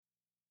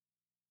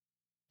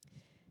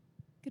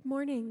Good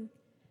morning.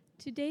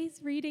 Today's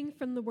reading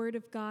from the Word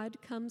of God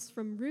comes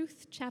from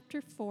Ruth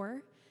chapter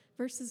 4,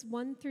 verses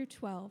 1 through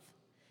 12.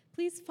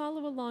 Please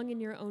follow along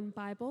in your own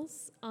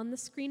Bibles, on the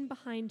screen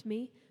behind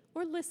me,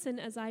 or listen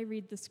as I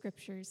read the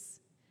scriptures.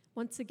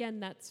 Once again,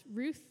 that's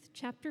Ruth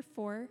chapter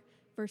 4,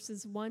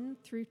 verses 1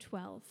 through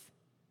 12.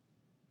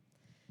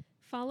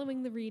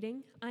 Following the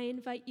reading, I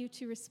invite you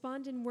to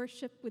respond in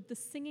worship with the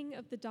singing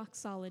of the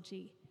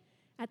doxology.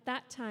 At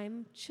that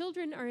time,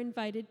 children are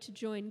invited to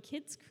join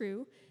Kids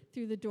Crew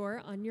through the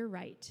door on your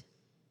right.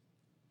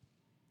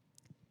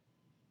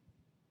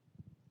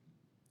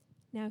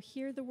 Now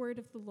hear the word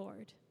of the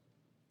Lord.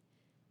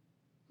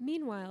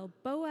 Meanwhile,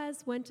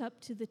 Boaz went up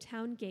to the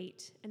town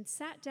gate and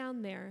sat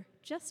down there,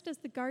 just as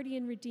the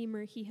guardian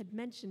redeemer he had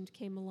mentioned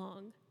came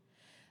along.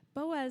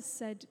 Boaz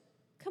said,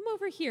 "Come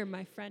over here,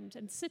 my friend,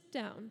 and sit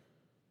down."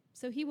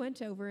 So he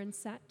went over and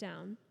sat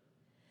down.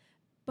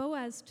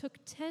 Boaz took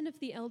 10 of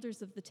the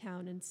elders of the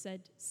town and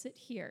said, "Sit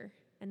here,"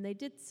 and they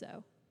did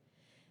so.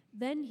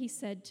 Then he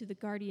said to the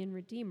guardian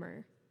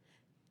redeemer,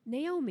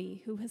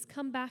 "Naomi, who has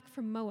come back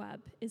from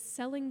Moab, is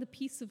selling the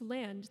piece of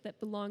land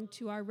that belonged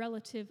to our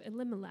relative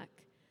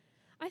Elimelech.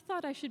 I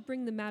thought I should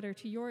bring the matter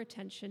to your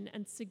attention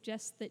and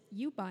suggest that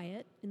you buy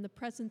it in the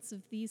presence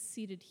of these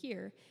seated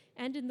here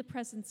and in the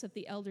presence of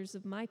the elders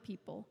of my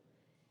people.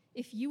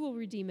 If you will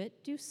redeem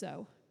it, do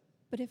so.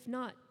 But if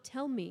not,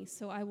 tell me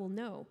so I will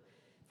know,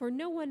 for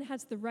no one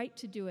has the right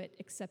to do it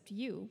except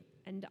you,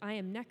 and I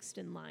am next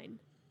in line."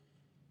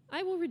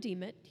 "I will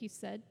redeem it," he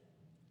said.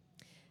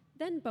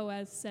 Then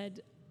Boaz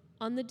said,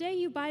 "On the day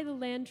you buy the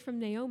land from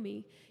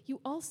Naomi, you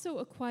also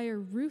acquire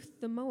Ruth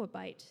the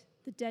Moabite,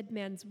 the dead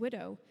man's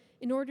widow,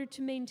 in order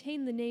to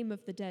maintain the name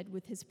of the dead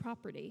with his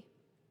property."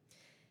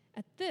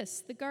 At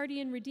this, the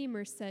guardian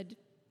redeemer said,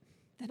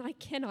 "Then I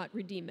cannot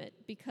redeem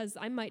it, because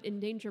I might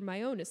endanger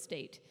my own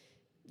estate.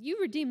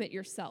 You redeem it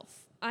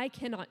yourself. I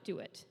cannot do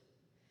it."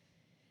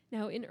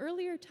 Now, in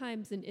earlier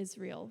times in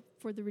Israel,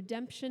 for the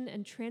redemption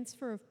and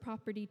transfer of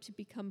property to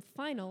become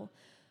final,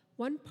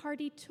 one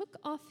party took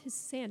off his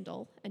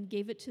sandal and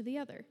gave it to the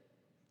other.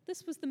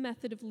 This was the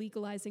method of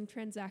legalizing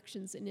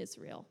transactions in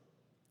Israel.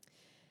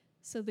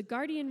 So the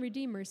guardian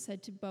redeemer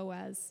said to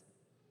Boaz,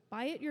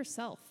 "Buy it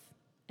yourself,"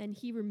 and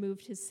he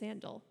removed his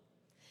sandal.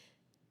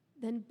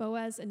 Then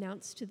Boaz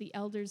announced to the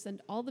elders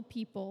and all the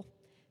people,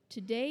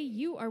 "Today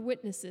you are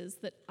witnesses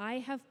that I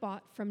have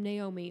bought from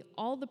Naomi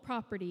all the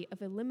property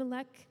of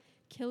Elimelech,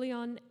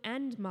 Kilion,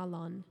 and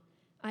Mahlon.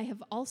 I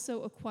have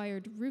also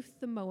acquired Ruth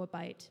the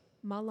Moabite,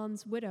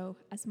 Mahlon's widow,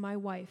 as my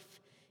wife,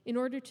 in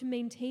order to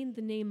maintain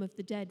the name of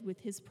the dead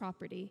with his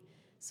property,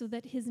 so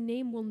that his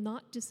name will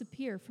not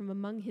disappear from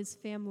among his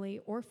family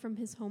or from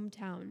his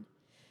hometown.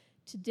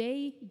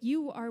 Today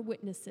you are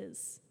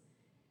witnesses."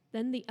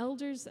 Then the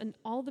elders and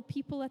all the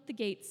people at the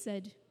gate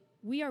said,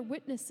 "We are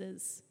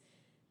witnesses.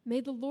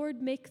 May the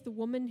Lord make the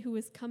woman who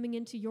is coming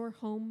into your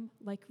home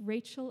like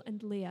Rachel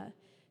and Leah,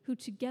 who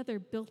together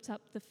built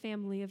up the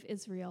family of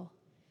Israel.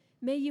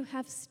 May you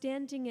have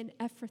standing in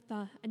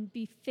Ephrathah and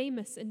be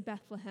famous in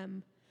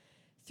Bethlehem.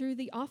 Through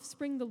the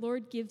offspring the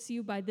Lord gives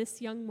you by this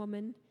young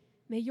woman,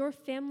 may your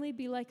family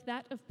be like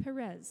that of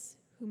Perez,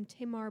 whom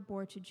Tamar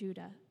bore to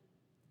Judah."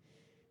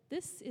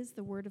 This is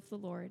the word of the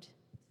Lord.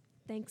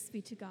 Thanks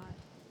be to God.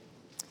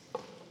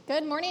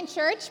 Good morning,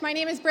 church. My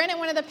name is Brent,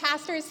 one of the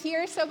pastors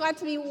here. So glad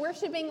to be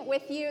worshiping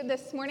with you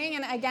this morning.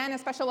 And again, a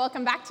special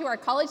welcome back to our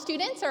college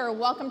students, or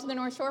welcome to the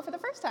North Shore for the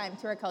first time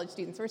to our college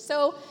students. We're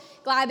so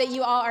glad that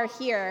you all are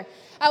here.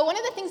 One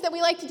of the things that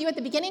we like to do at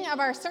the beginning of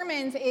our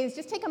sermons is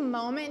just take a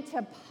moment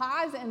to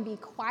pause and be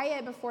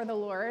quiet before the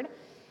Lord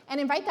and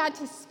invite God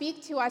to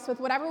speak to us with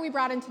whatever we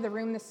brought into the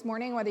room this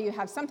morning, whether you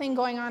have something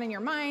going on in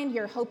your mind,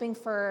 you're hoping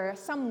for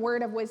some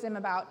word of wisdom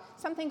about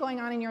something going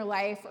on in your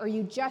life, or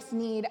you just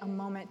need a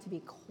moment to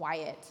be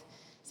quiet.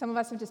 Some of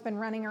us have just been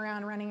running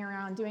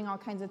around, doing all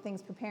kinds of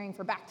things, preparing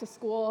for back to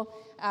school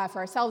for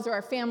ourselves or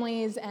our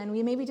families, and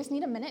we maybe just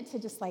need a minute to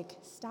just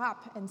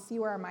stop and see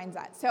where our mind's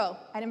at. So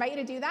I'd invite you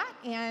to do that,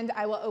 and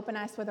I will open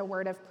us with a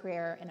word of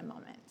prayer in a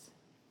moment.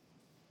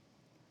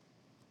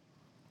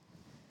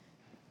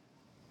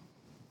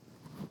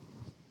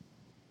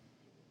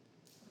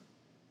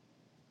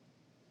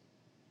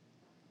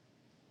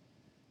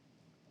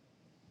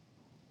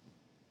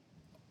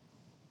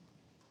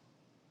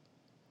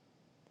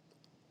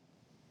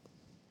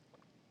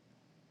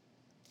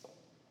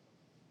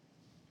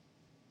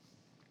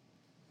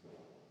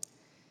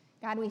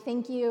 God, we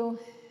thank you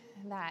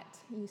that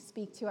you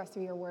speak to us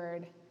through your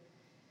word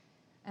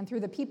and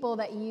through the people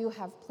that you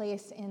have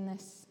placed in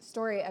this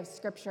story of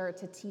Scripture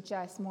to teach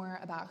us more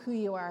about who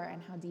you are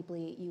and how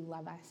deeply you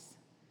love us,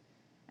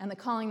 and the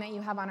calling that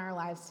you have on our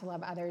lives to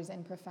love others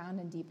in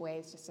profound and deep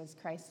ways, just as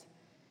Christ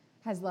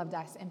has loved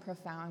us in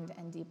profound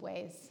and deep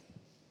ways.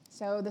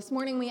 So this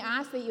morning we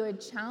ask that you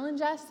would challenge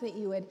us, that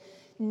you would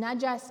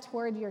nudge us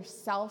toward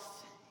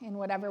yourself in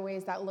whatever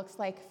ways that looks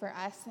like for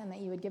us, and that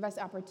you would give us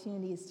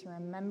opportunities to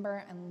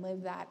remember and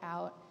live that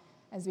out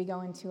as we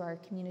go into our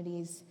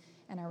communities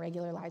and our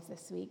regular lives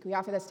this week. We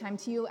offer this time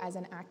to you as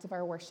an act of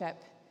our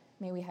worship.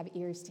 May we have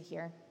ears to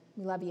hear.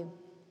 We love you.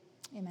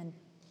 Amen.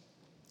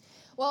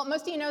 Well,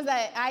 most of you know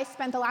that I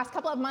spent the last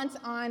couple of months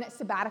on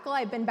sabbatical.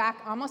 I've been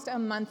back almost a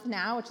month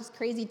now, which is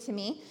crazy to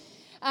me.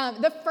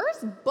 The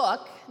first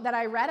book that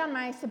I read on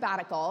my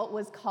sabbatical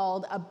was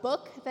called A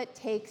Book That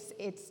Takes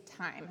Its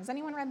Time. Has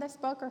anyone read this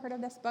book or heard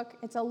of this book?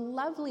 It's a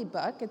lovely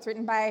book. It's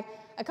written by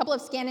a couple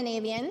of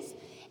Scandinavians.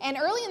 And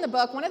early in the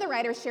book, one of the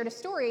writers shared a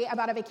story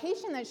about a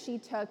vacation that she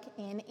took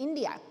in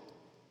India.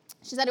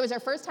 She said it was her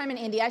first time in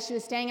India. She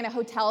was staying in a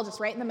hotel just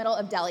right in the middle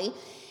of Delhi.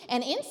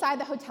 And inside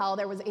the hotel,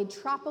 there was a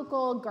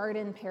tropical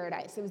garden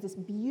paradise. It was this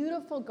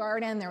beautiful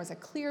garden. There was a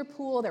clear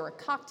pool. There were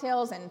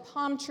cocktails and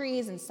palm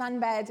trees and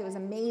sunbeds. It was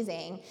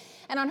amazing.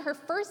 And on her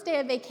first day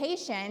of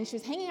vacation, she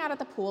was hanging out at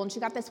the pool, and she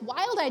got this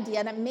wild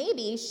idea that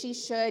maybe she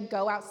should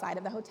go outside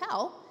of the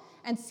hotel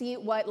and see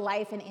what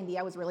life in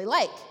India was really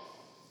like.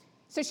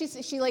 So she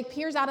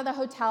peers out of the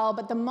hotel,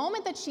 but the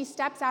moment that she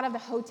steps out of the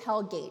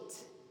hotel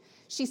gate,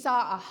 she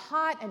saw a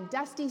hot and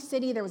dusty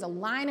city. There was a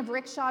line of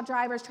rickshaw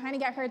drivers trying to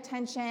get her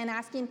attention,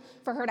 asking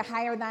for her to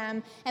hire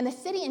them. And the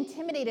city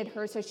intimidated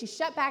her, so she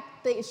shut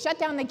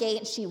down the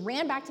gate. She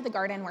ran back to the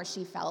garden where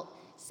she felt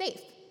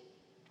safe.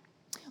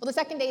 Well, the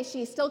second day,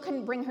 she still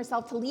couldn't bring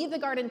herself to leave the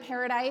garden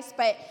paradise,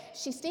 but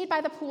she stayed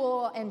by the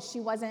pool, and she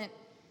wasn't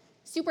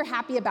super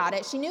happy about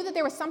it. She knew that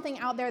there was something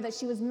out there that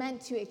she was meant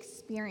to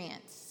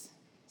experience.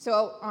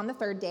 So on the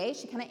third day,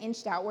 she kind of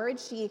inched outward.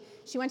 She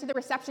went to the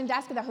reception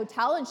desk of the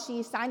hotel, and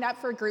she signed up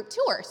for a group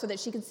tour so that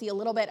she could see a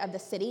little bit of the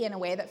city in a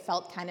way that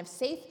felt kind of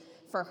safe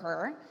for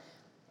her.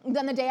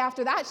 Then the day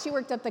after that, she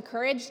worked up the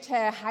courage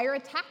to hire a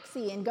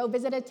taxi and go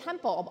visit a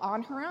temple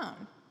on her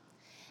own.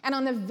 And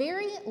on the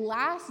very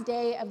last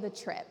day of the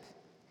trip,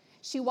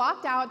 she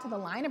walked out to the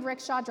line of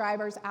rickshaw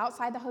drivers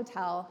outside the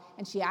hotel,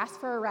 and she asked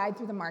for a ride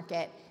through the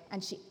market,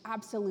 and she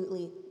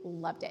absolutely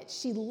loved it.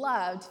 She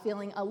loved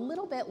feeling a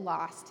little bit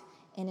lost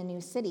in a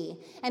new city.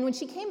 And when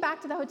she came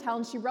back to the hotel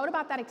and she wrote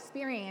about that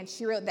experience,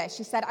 she wrote this.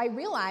 She said, "I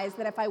realized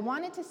that if I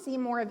wanted to see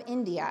more of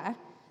India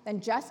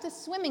than just a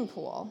swimming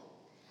pool,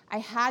 I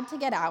had to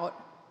get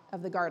out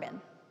of the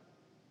garden."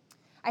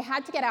 I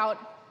had to get out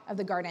of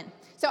the garden.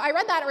 So I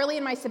read that early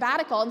in my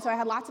sabbatical, and so I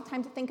had lots of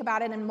time to think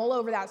about it and mull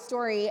over that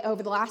story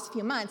over the last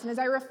few months. And as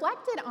I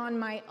reflected on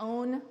my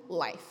own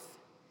life,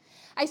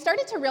 I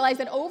started to realize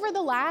that over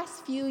the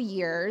last few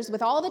years,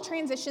 with all the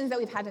transitions that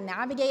we've had to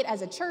navigate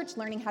as a church,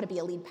 learning how to be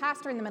a lead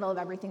pastor in the middle of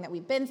everything that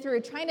we've been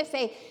through, trying to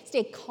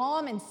stay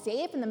calm and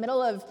safe in the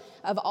middle of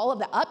all of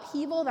the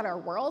upheaval that our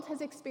world has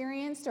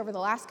experienced over the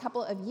last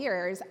couple of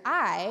years,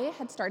 I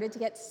had started to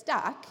get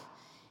stuck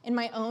in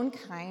my own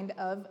kind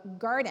of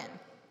garden.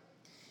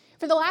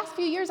 For the last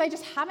few years, I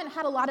just haven't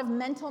had a lot of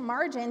mental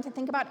margin to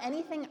think about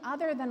anything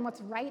other than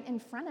what's right in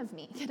front of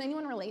me. Can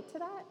anyone relate to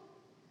that?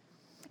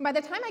 By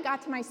the time I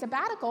got to my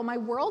sabbatical, my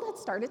world had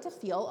started to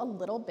feel a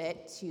little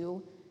bit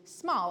too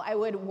small. I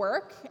would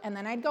work, and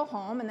then I'd go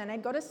home, and then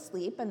I'd go to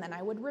sleep, and then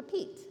I would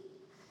repeat.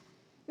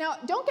 Now,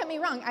 don't get me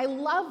wrong. I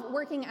love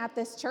working at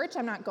this church.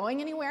 I'm not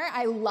going anywhere.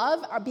 I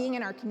love being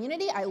in our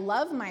community. I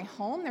love my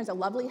home. There's a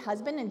lovely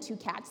husband and 2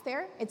 cats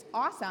there. It's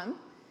awesome.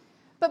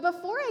 But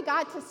before I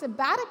got to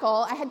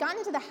sabbatical, I had gotten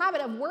into the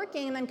habit of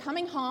working and then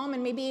coming home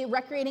and maybe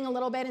recreating a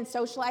little bit and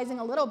socializing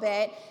a little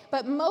bit.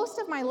 But most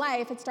of my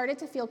life had started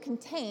to feel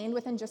contained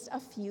within just a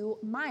few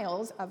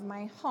miles of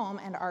my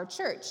home and our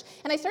church.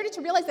 And I started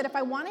to realize that if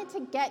I wanted to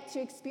get to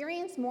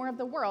experience more of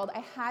the world, I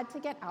had to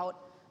get out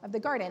of the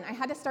garden. I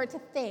had to start to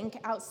think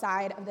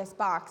outside of this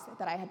box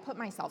that I had put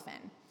myself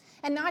in.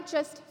 And not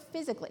just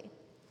physically.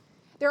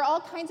 There are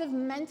all kinds of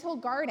mental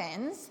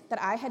gardens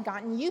that I had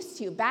gotten used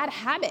to, bad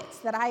habits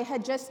that I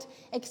had just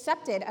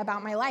accepted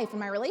about my life and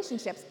my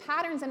relationships,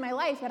 patterns in my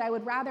life that I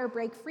would rather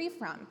break free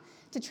from,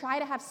 to try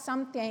to have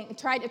something,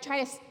 try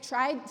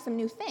some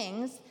new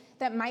things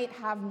that might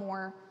have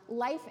more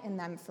life in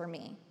them for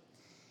me.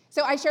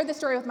 So I shared this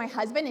story with my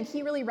husband, and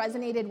he really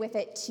resonated with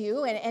it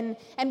too. And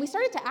we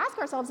started to ask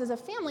ourselves as a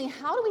family,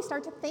 how do we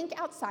start to think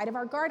outside of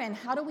our garden?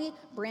 How do we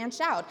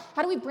branch out?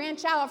 How do we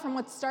branch out from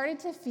what started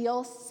to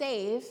feel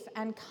safe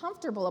and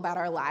comfortable about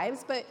our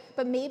lives, but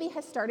maybe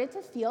has started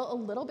to feel a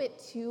little bit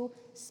too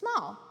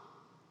small?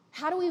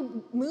 How do we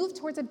move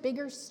towards a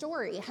bigger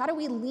story? How do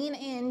we lean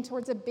in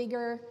towards a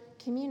bigger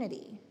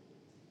community?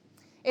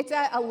 It's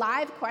a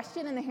live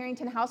question in the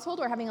Harrington household.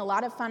 We're having a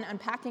lot of fun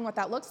unpacking what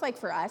that looks like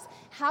for us.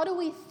 How do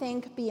we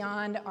think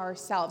beyond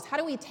ourselves? How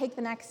do we take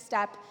the next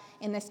step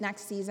in this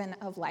next season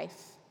of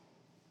life?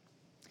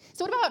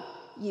 So what about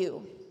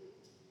you?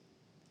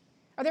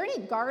 Are there any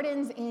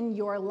gardens in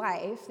your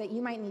life that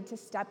you might need to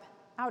step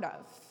out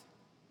of?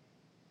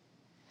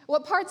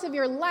 What parts of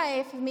your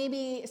life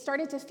maybe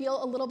started to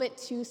feel a little bit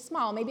too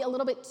small, maybe a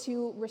little bit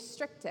too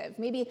restrictive,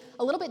 maybe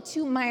a little bit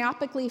too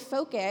myopically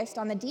focused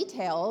on the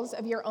details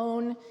of your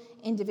own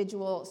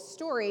individual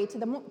story to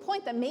the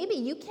point that maybe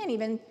you can't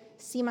even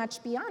see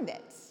much beyond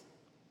it?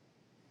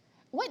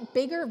 What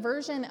bigger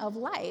version of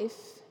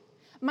life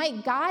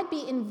might God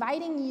be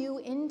inviting you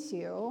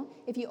into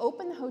if you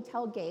open the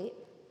hotel gate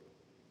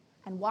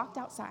and walked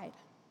outside?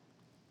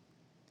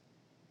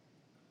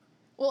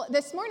 Well,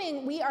 this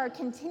morning we are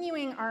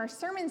continuing our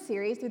sermon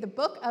series through the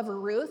book of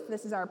Ruth.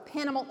 This is our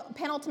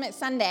penultimate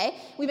Sunday.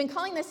 We've been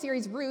calling this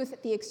series Ruth,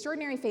 the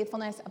extraordinary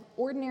faithfulness of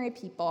ordinary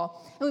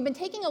people. And we've been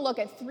taking a look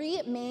at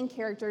three main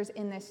characters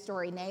in this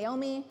story: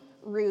 Naomi,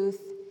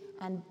 Ruth,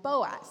 and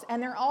Boaz.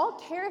 And they're all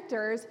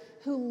characters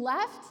who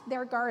left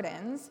their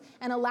gardens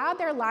and allowed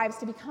their lives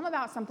to become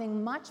about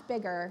something much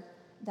bigger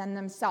than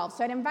themselves.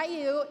 So I'd invite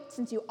you,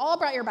 since you all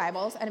brought your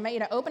Bibles, I'd invite you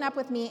to open up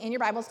with me in your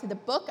Bibles to the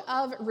book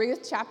of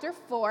Ruth, chapter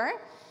 4,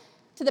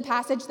 to the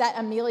passage that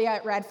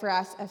Amelia read for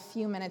us a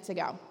few minutes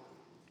ago.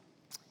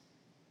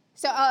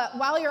 So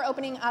while you're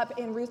opening up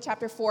in Ruth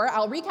chapter 4,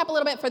 I'll recap a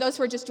little bit for those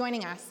who are just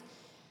joining us.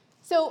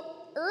 So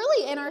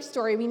early in our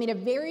story, we meet a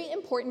very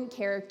important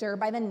character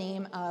by the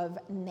name of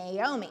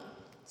Naomi.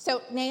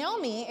 So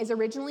Naomi is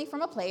originally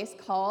from a place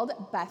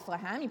called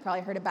Bethlehem. You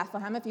probably heard of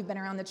Bethlehem if you've been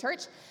around the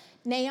church.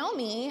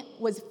 Naomi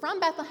was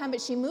from Bethlehem,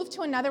 but she moved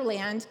to another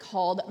land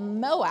called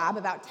Moab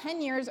about 10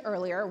 years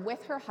earlier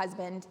with her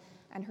husband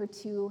and her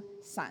 2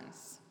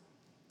 sons.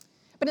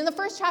 But in the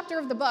first chapter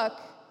of the book,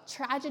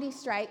 tragedy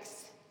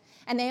strikes,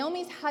 and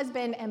Naomi's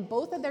husband and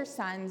both of their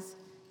sons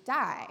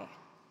die.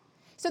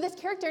 So this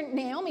character,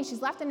 Naomi,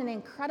 she's left in an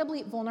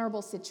incredibly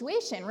vulnerable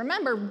situation.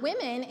 Remember,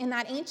 women in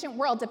that ancient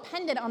world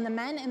depended on the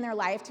men in their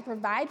life to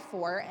provide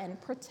for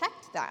and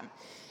protect them.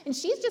 And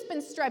she's just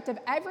been stripped of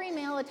every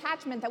male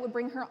attachment that would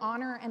bring her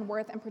honor and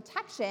worth and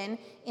protection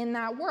in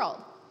that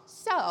world.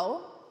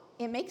 So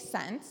it makes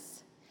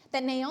sense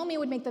that Naomi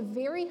would make the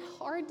very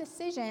hard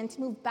decision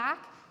to move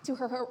back to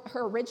her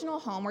original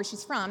home where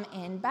she's from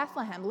in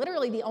Bethlehem,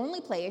 literally the only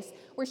place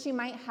where she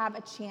might have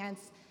a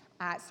chance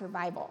at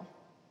survival.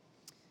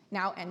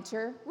 Now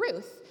enter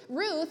Ruth.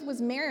 Ruth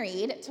was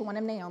married to one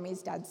of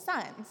Naomi's dead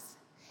sons.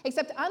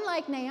 Except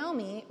unlike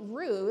Naomi,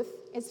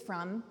 Ruth is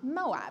from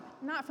Moab,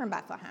 not from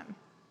Bethlehem.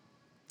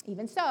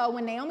 Even so,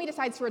 when Naomi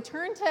decides to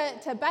return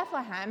to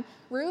Bethlehem,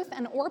 Ruth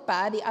and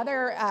Orpah, the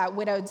other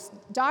widow's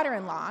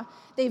daughter-in-law,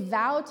 they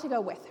vow to go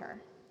with her.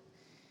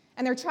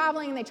 And they're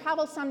traveling, and they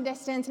travel some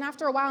distance, and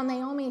after a while,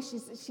 Naomi,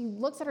 she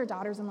looks at her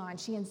daughters-in-law, and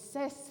she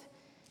insists,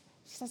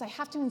 she says, I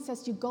have to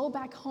insist, you go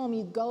back home,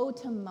 you go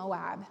to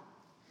Moab.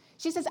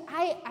 She says,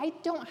 I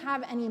don't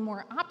have any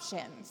more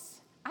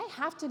options. I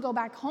have to go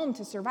back home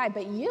to survive,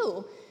 but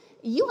you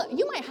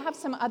might have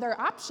some other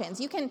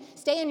options. You can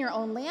stay in your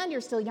own land.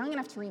 You're still young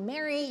enough to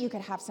remarry. You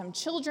could have some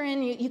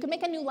children. You could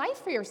make a new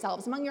life for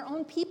yourselves among your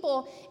own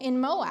people in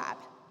Moab.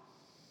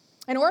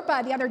 And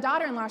Orpah, the other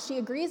daughter-in-law, she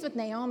agrees with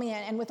Naomi,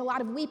 and with a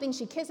lot of weeping,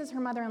 she kisses her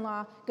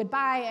mother-in-law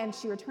goodbye, and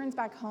she returns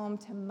back home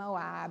to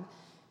Moab.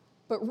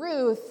 But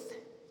Ruth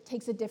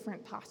takes a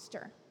different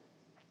posture.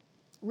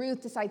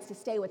 Ruth decides to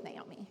stay with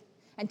Naomi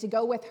and to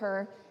go with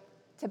her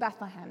to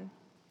Bethlehem.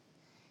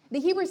 The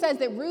Hebrew says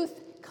that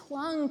Ruth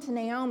clung to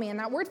Naomi, and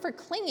that word for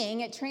clinging,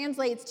 it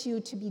translates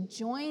to be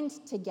joined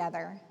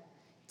together,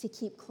 to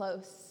keep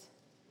close.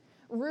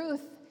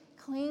 Ruth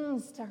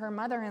clings to her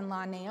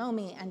mother-in-law,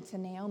 Naomi, and to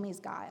Naomi's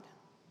God.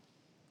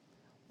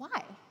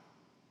 Why?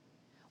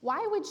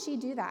 Why would she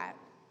do that?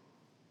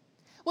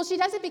 Well, she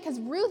does it because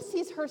Ruth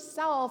sees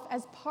herself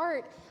as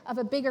part of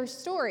a bigger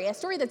story, a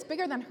story that's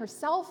bigger than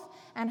herself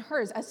and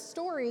hers, a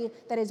story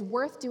that is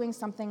worth doing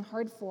something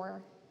hard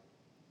for.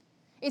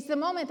 It's the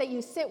moment that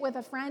you sit with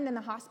a friend in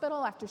the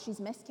hospital after she's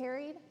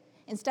miscarried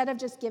instead of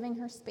just giving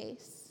her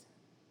space.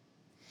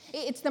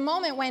 It's the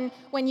moment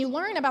when you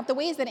learn about the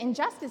ways that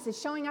injustice is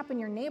showing up in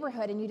your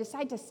neighborhood and you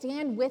decide to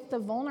stand with the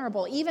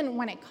vulnerable, even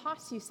when it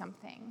costs you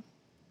something.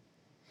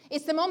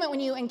 It's the moment when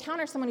you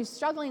encounter someone who's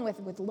struggling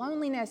with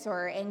loneliness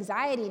or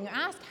anxiety and you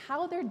ask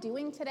how they're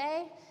doing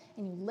today,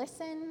 and you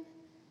listen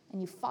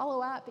and you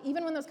follow up,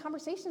 even when those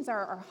conversations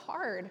are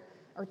hard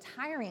or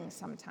tiring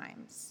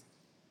sometimes.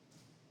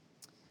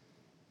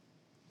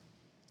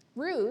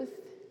 Ruth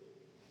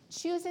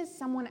chooses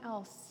someone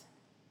else.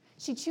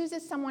 She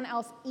chooses someone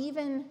else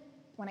even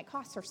when it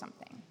costs her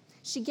something.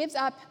 She gives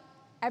up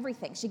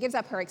everything. She gives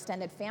up her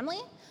extended family,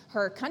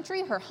 her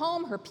country, her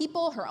home, her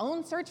people, her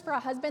own search for a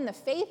husband, the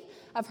faith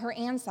of her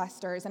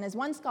ancestors. And as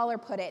one scholar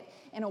put it,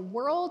 in a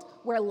world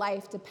where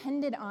life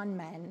depended on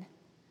men,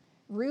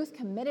 Ruth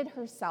committed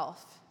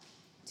herself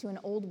to an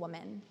old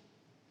woman.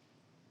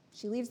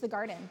 She leaves the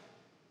garden.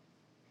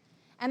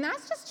 And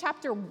that's just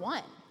chapter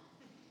 1.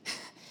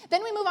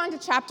 Then we move on to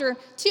chapter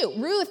 2.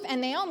 Ruth and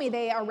Naomi,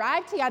 they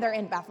arrive together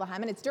in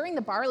Bethlehem, and it's during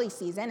the barley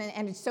season,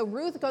 and so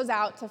Ruth goes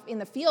out in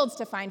the fields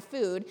to find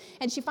food,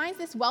 and she finds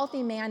this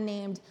wealthy man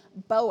named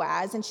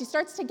Boaz, and she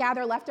starts to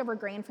gather leftover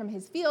grain from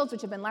his fields,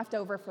 which have been left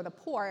over for the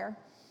poor.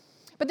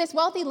 But this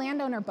wealthy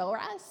landowner,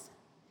 Boaz,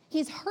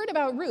 he's heard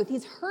about Ruth.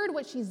 He's heard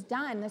what she's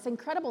done, this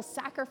incredible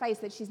sacrifice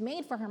that she's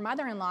made for her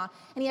mother-in-law,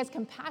 and he has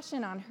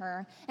compassion on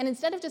her, and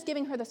instead of just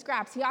giving her the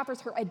scraps, he offers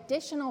her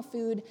additional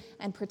food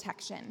and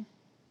protection.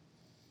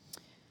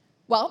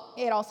 Well,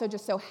 it also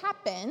just so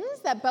happens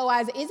that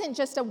Boaz isn't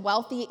just a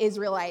wealthy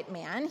Israelite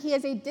man. He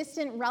is a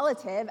distant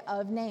relative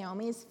of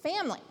Naomi's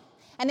family.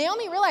 And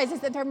Naomi realizes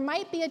that there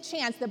might be a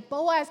chance that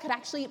Boaz could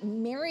actually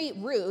marry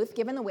Ruth,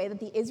 given the way that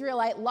the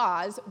Israelite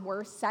laws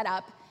were set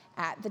up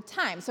at the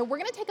time. So we're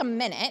going to take a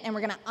minute and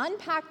we're going to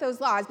unpack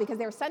those laws because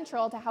they're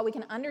central to how we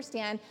can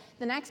understand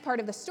the next part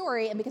of the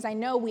story, and because I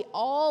know we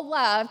all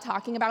love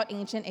talking about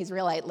ancient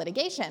Israelite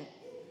litigation.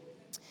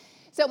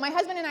 So my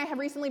husband and I have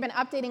recently been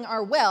updating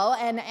our will,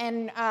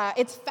 and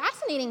it's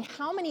fascinating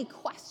how many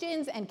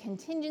questions and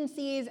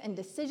contingencies and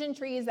decision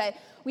trees that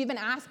we've been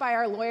asked by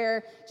our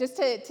lawyer just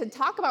to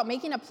talk about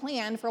making a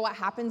plan for what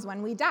happens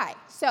when we die.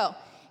 So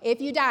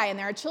if you die and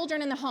there are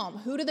children in the home,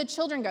 who do the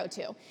children go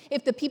to?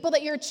 If the people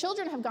that your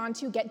children have gone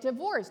to get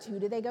divorced, who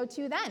do they go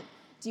to then?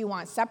 Do you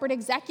want separate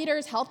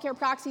executors, healthcare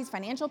proxies,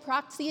 financial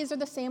proxies, or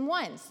the same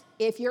ones?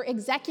 If your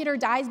executor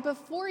dies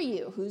before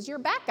you, who's your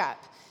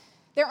backup?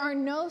 There are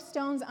no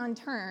stones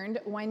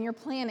unturned when you're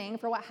planning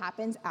for what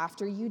happens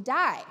after you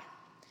die.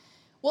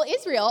 Well,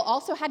 Israel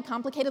also had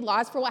complicated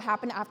laws for what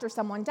happened after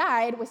someone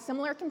died with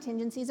similar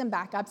contingencies and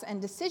backups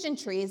and decision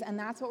trees, and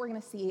that's what we're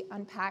going to see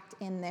unpacked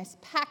in this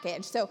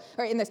passage. So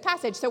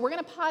we're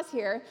going to pause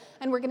here,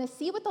 and we're going to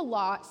see what the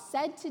law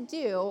said to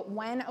do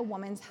when a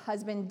woman's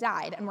husband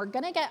died. And we're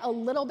going to get a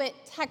little bit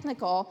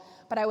technical,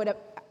 but I would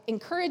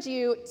encourage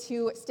you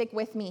to stick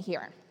with me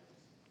here.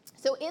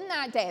 So in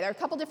that day, there are a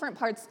couple different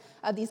parts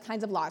of these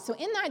kinds of laws. So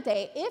in that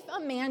day, if a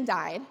man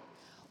died,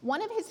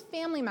 one of his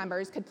family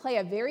members could play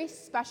a very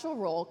special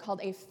role called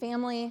a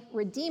family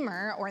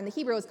redeemer, or in the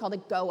Hebrew, it's called a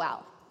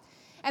goel.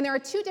 And there are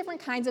two different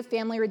kinds of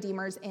family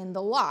redeemers in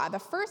the law. The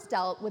first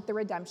dealt with the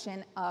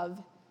redemption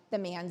of the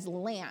man's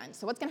land.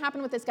 So what's going to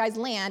happen with this guy's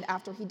land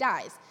after he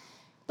dies?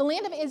 The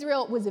land of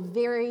Israel was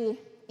very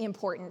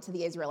important to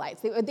the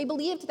Israelites. They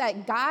believed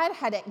that God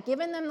had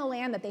given them the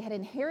land, that they had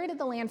inherited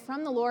the land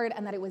from the Lord,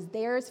 and that it was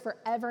theirs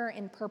forever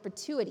in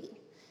perpetuity.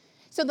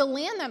 So the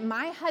land that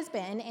my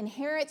husband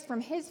inherits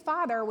from his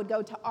father would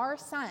go to our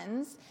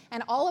sons,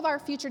 and all of our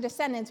future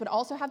descendants would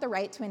also have the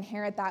right to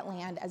inherit that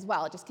land as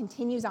well. It just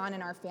continues on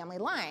in our family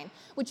line,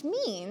 which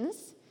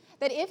means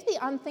that if the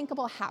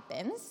unthinkable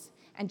happens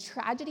and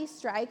tragedy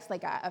strikes,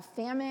 like a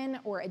famine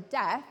or a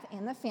death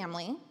in the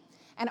family,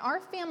 and our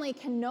family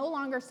can no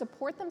longer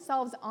support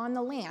themselves on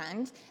the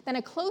land, then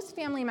a close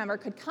family member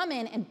could come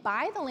in and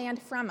buy the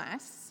land from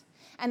us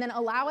and then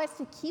allow us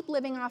to keep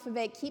living off of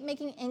it, keep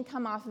making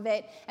income off of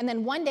it, and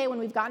then one day when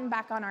we've gotten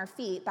back on our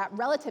feet, that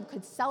relative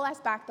could sell us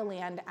back the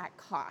land at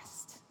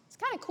cost. It's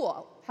kind of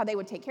cool how they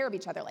would take care of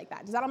each other like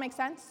that. Does that all make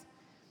sense?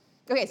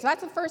 Okay, so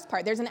that's the first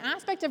part. There's an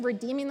aspect of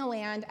redeeming the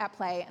land at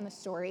play in the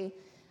story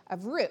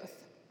of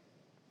Ruth.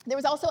 There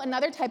was also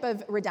another type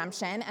of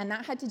redemption, and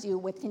that had to do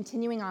with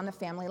continuing on the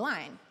family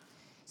line.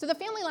 So the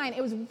family line,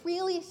 it was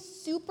really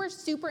super,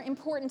 super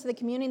important to the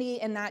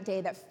community in that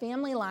day that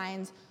family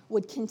lines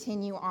would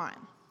continue on.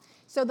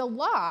 So the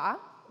law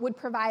would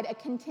provide a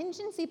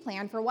contingency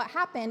plan for what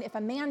happened if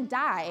a man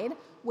died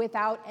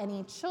without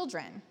any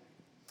children.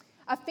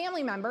 A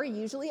family member,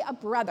 usually a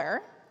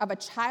brother of a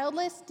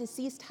childless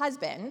deceased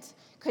husband,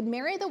 could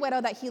marry the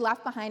widow that he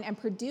left behind and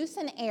produce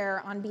an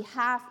heir on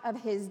behalf of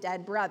his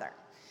dead brother.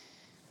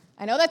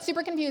 I know that's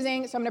super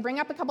confusing, so I'm going to bring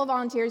up a couple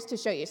volunteers to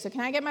show you. So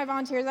can I get my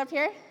volunteers up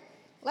here?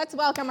 Let's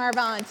welcome our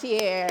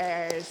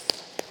volunteers.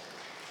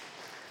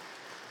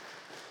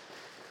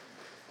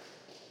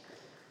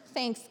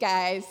 Thanks,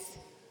 guys,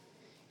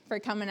 for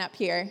coming up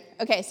here.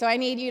 Okay, so I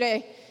need you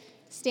to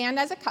stand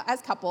as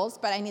couples,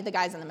 but I need the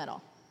guys in the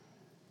middle.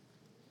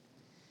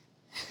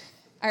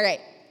 All right.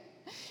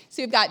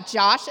 So we've got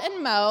Josh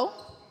and Mo,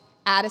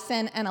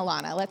 Addison and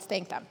Alana. Let's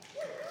thank them.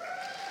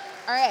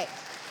 All right.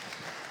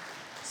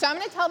 So I'm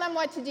going to tell them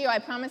what to do. I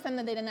promised them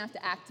that they didn't have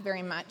to act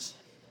very much,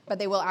 but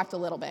they will act a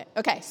little bit.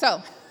 Okay,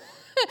 so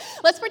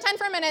let's pretend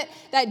for a minute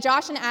that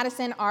Josh and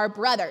Addison are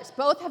brothers.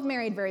 Both have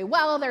married very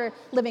well. They're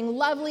living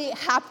lovely,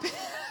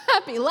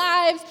 happy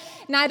lives.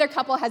 Neither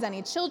couple has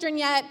any children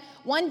yet.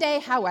 One day,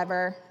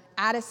 however,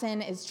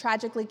 Addison is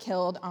tragically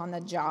killed on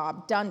the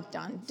job. Dun,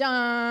 dun,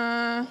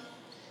 dun.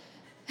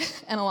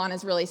 And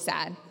Alana's really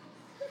sad.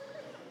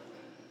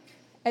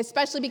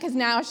 Especially because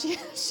now she's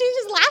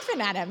just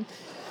laughing at him.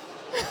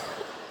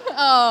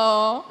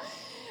 Oh,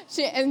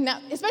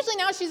 especially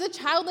now she's a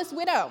childless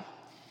widow.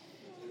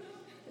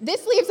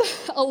 This leaves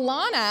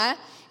Alana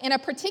in a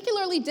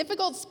particularly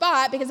difficult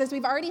spot because, as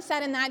we've already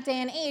said, in that day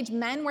and age,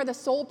 men were the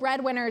sole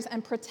breadwinners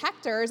and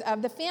protectors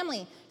of the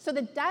family. So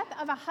the death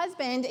of a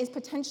husband is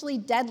potentially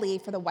deadly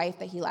for the wife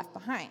that he left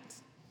behind.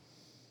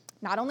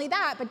 Not only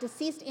that, but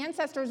deceased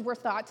ancestors were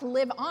thought to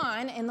live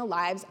on in the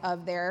lives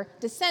of their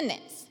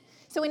descendants.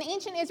 So in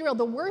ancient Israel,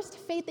 the worst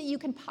fate that you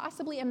can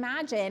possibly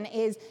imagine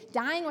is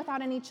dying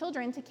without any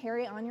children to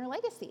carry on your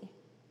legacy.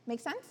 Make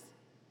sense?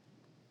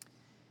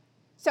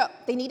 So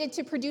they needed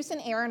to produce an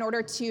heir in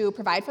order to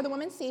provide for the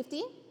woman's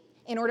safety,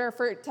 in order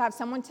to have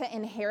someone to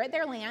inherit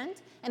their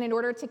land, and in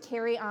order to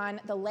carry on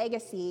the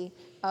legacy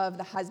of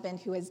the husband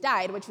who has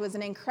died, which was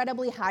an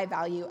incredibly high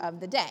value of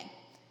the day.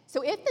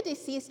 So if the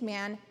deceased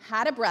man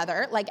had a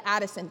brother, like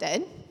Addison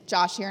did,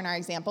 Josh here in our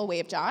example,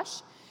 wave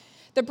Josh,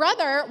 the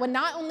brother would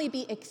not only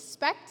be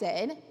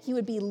expected, he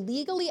would be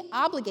legally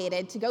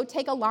obligated to go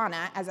take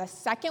Alana as a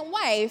second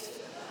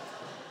wife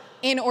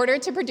in order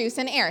to produce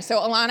an heir. So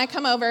Alana,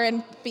 come over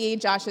and be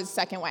Josh's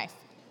second wife.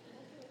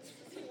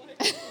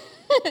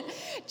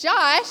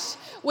 Josh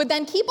would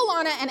then keep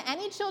Alana and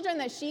any children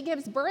that she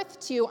gives birth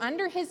to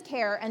under his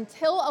care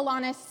until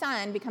Alana's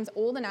son becomes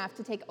old enough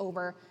to take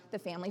over the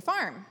family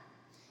farm.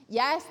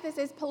 Yes, this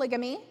is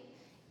polygamy.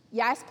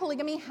 Yes,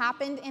 polygamy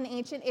happened in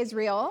ancient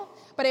Israel,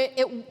 but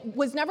it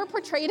was never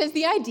portrayed as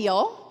the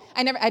ideal.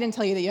 I didn't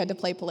tell you that you had to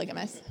play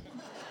polygamous.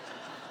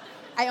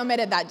 I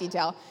omitted that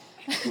detail.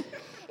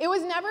 It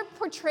was never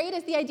portrayed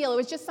as the ideal. It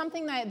was just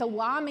something that the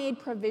law made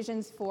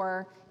provisions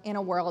for in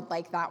a world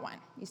like that one.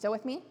 You still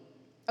with me?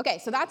 Okay,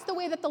 so that's the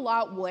way that the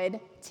law would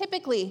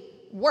typically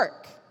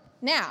work.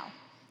 Now,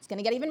 it's going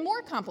to get even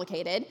more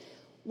complicated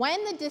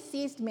when the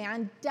deceased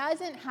man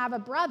doesn't have a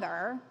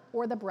brother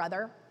or the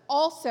brother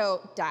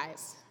also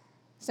dies.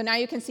 So now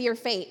you can see your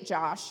fate,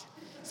 Josh.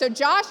 So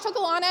Josh took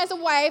Alana as a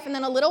wife, and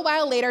then a little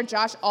while later,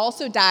 Josh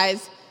also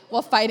dies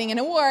while fighting in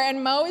a war,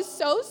 and Mo is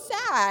so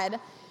sad.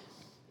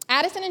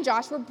 Addison and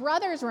Josh were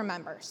brothers,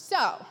 remember.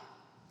 So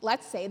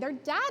let's say their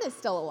dad is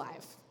still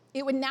alive.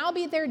 It would now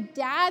be their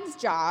dad's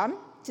job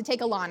to take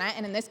Alana,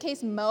 and in this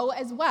case, Mo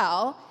as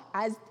well,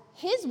 as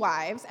his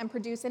wives and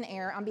produce an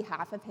heir on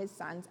behalf of his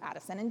sons,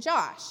 Addison and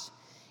Josh.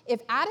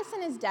 If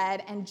Addison is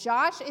dead and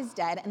Josh is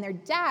dead and their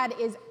dad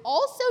is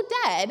also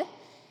dead,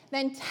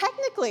 then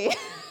technically,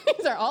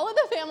 these are all of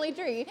the family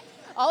tree,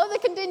 all of the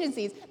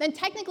contingencies, then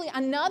technically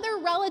another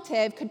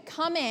relative could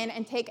come in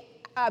and take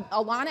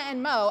Alana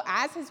and Mo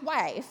as his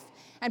wife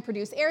and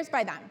produce heirs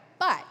by them.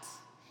 But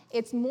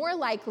it's more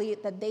likely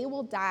that they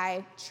will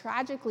die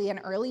tragically an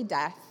early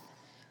death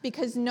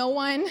because no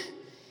one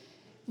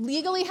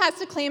legally has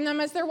to claim them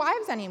as their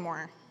wives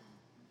anymore.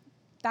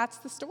 That's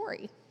the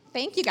story.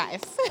 Thank you,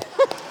 guys.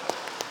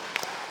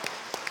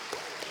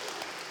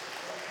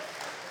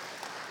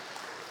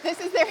 This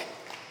is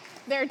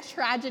their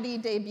tragedy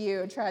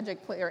debut,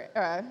 tragic player,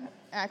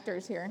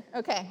 actors here.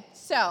 Okay,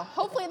 so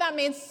hopefully that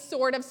made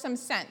sort of some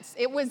sense.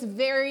 It was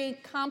very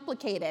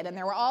complicated, and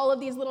there were all of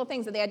these little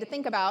things that they had to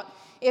think about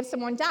if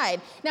someone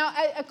died. Now,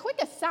 a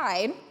quick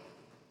aside,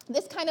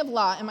 this kind of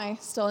law, am I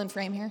still in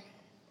frame here?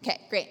 Okay,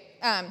 great.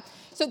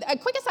 So a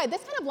quick aside,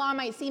 this kind of law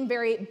might seem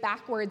very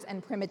backwards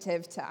and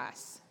primitive to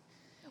us.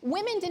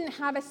 Women didn't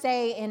have a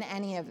say in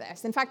any of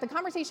this. In fact, the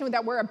conversation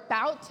that we're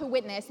about to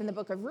witness in the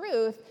book of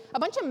Ruth, a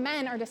bunch of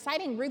men are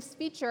deciding Ruth's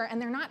future,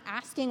 and they're not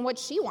asking what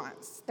she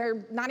wants.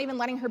 They're not even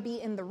letting her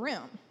be in the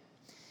room.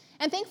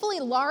 And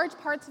thankfully, large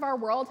parts of our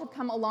world have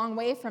come a long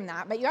way from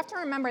that, but you have to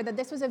remember that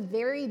this was a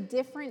very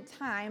different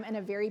time and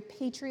a very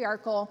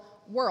patriarchal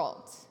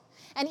world.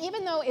 And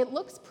even though it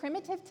looks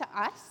primitive to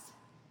us,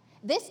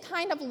 this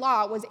kind of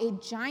law was a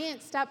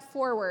giant step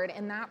forward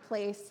in that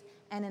place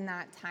and in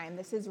that time.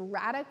 This is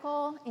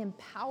radical,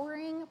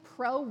 empowering,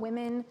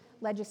 pro-women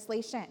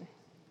legislation.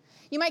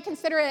 You might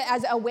consider it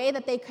as a way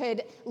that they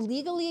could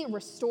legally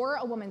restore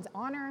a woman's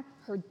honor,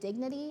 her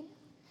dignity.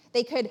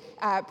 They could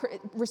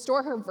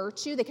restore her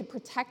virtue. They could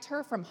protect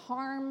her from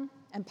harm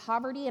and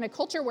poverty in a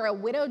culture where a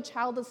widowed,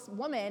 childless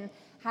woman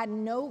had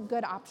no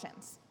good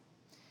options.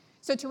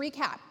 So to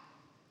recap,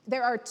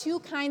 there are two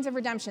kinds of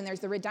redemption. There's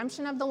the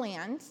redemption of the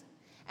land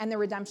and the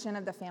redemption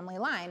of the family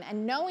line.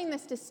 And knowing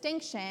this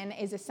distinction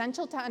is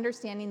essential to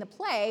understanding the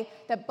play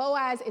that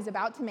Boaz is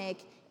about to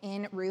make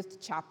in Ruth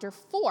chapter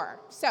 4.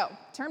 So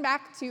turn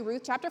back to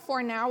Ruth chapter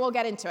 4. Now we'll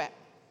get into it.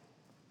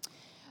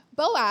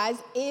 Boaz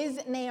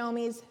is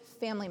Naomi's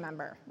family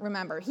member.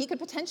 Remember, he could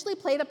potentially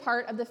play the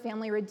part of the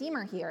family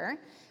redeemer here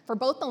for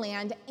both the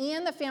land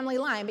and the family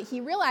line, but he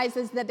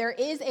realizes that there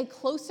is a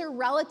closer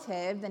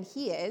relative than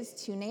he is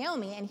to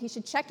Naomi, and he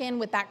should check in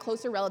with that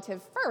closer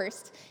relative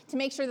first to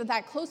make sure that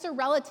that closer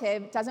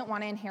relative doesn't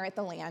want to inherit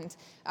the land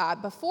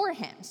before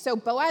him. So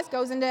Boaz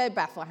goes into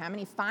Bethlehem, and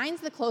he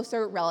finds the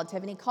closer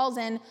relative, and he calls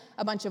in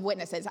a bunch of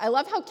witnesses. I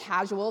love how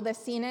casual this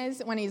scene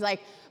is when he's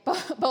like,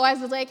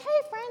 Boaz is like,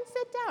 hey, friends,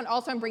 sit down.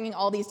 Also, I'm bringing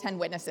all these 10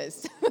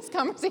 witnesses to this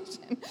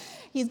conversation.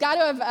 He's got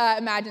to have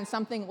imagined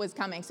something was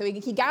coming. So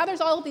he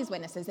gathers all of these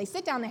witnesses. They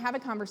sit down. They have a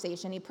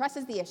conversation. He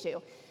presses the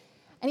issue.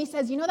 And he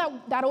says, you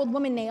know that old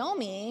woman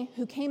Naomi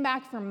who came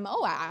back from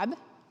Moab?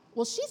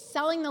 Well, she's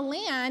selling the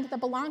land that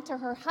belonged to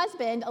her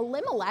husband,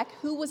 Elimelech,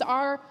 who was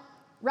our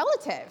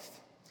relative.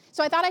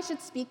 So I thought I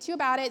should speak to you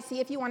about it, see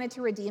if you wanted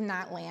to redeem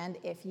that land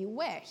if you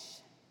wish.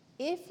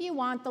 If you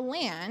want the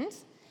land,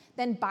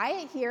 then buy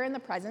it here in the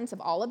presence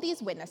of all of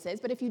these witnesses.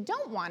 But if you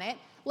don't want it,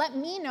 let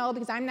me know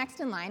because I'm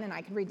next in line and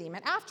I can redeem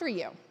it after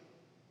you.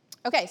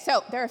 Okay,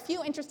 so there are a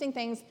few interesting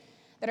things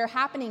that are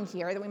happening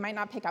here that we might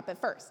not pick up at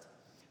first.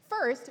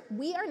 First,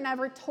 we are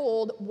never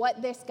told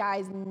what this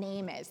guy's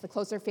name is, the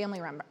closer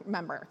family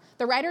member.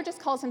 The writer just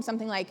calls him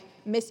something like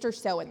Mr.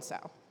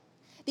 So-and-so.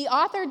 The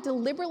author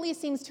deliberately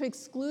seems to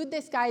exclude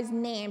this guy's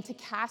name to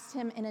cast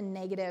him in a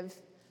negative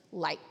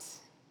light.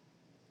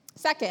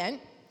 Second,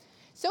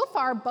 so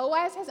far,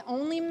 Boaz has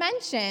only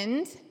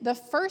mentioned the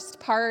first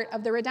part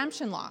of the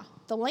redemption law,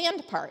 the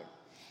land part.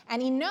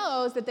 And he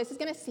knows that this is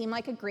going to seem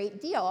like a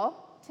great deal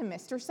to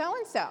Mr.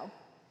 So-and-so.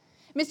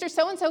 Mr.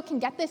 So-and-so can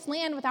get this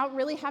land without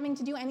really having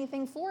to do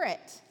anything for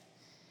it.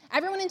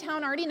 Everyone in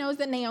town already knows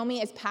that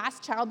Naomi is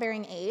past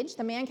childbearing age.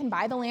 The man can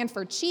buy the land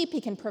for cheap. He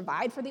can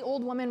provide for the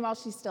old woman while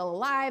she's still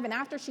alive. And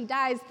after she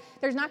dies,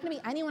 there's not going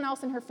to be anyone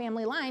else in her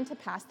family line to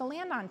pass the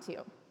land on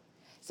to.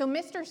 So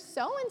Mr.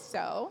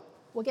 So-and-so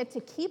will get to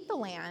keep the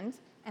land,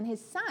 and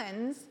his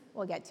sons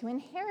will get to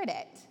inherit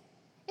it.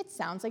 It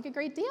sounds like a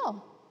great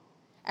deal.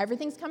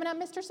 Everything's coming up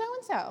Mr.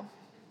 So-and-so.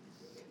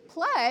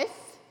 Plus,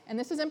 and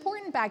this was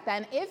important back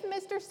then, if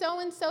Mr.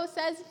 So-and-so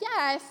says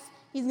yes,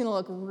 he's going to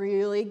look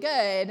really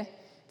good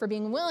for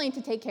being willing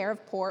to take care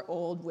of poor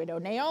old widow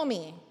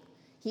Naomi.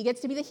 He gets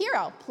to be the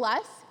hero,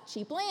 plus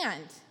cheap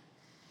land.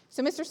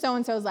 So Mr.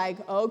 So-and-so's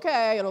like,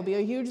 okay, it'll be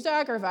a huge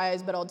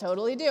sacrifice, but I'll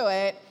totally do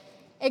it.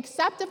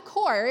 Except, of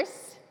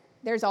course,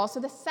 there's also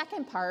the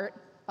second part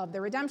of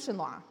the redemption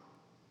law.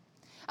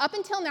 Up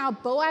until now,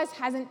 Boaz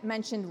hasn't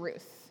mentioned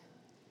Ruth,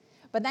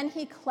 but then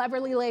he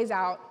cleverly lays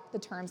out the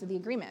terms of the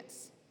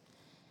agreements.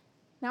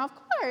 Now, of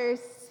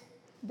course,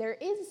 there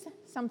is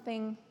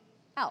something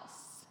else.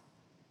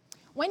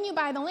 When you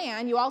buy the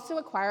land, you also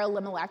acquire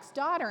Elimelech's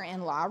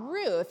daughter-in-law,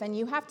 Ruth, and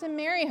you have to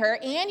marry her,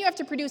 and you have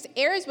to produce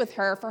heirs with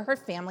her for her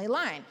family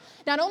line.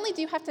 Not only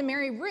do you have to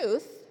marry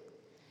Ruth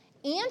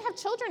and have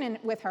children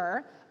with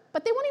her,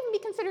 but they won't even be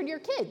considered your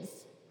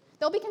kids.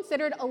 They'll be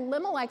considered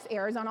Elimelech's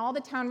heirs on all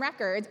the town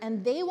records,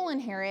 and they will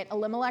inherit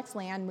Elimelech's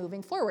land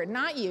moving forward.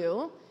 Not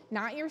you,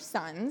 not your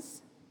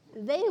sons,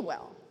 they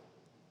will.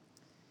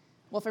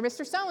 Well, for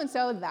Mr.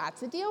 So-and-so,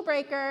 that's a deal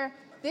breaker.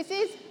 This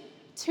is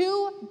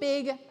too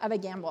big of a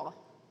gamble.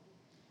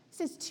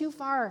 This is too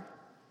far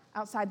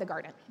outside the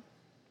garden.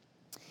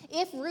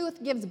 If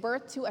Ruth gives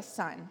birth to a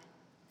son,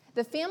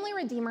 the family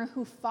redeemer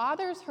who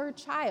fathers her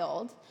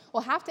child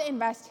will have to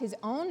invest his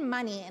own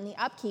money in the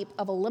upkeep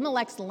of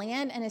Elimelech's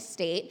land and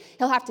estate.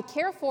 He'll have to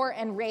care for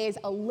and raise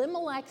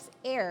Elimelech's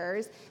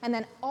heirs, and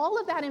then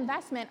all of that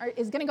investment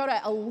is going to go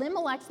to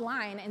Elimelech's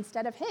line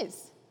instead of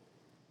his.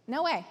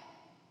 No way.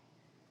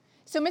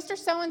 So Mr.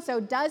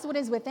 So-and-so does what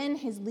is within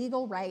his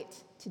legal right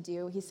to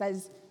do. He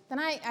says, then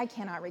I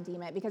cannot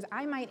redeem it because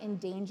I might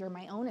endanger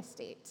my own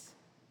estate.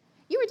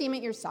 You redeem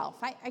it yourself.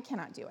 I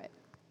cannot do it.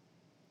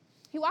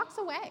 He walks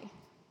away.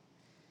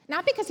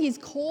 Not because he's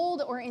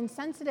cold or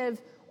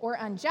insensitive or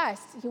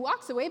unjust. He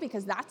walks away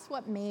because that's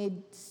what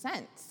made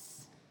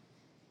sense.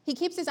 He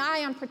keeps his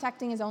eye on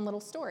protecting his own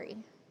little story.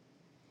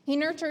 He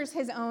nurtures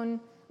his own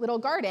little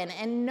garden,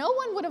 and no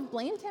one would have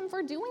blamed him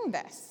for doing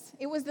this.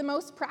 It was the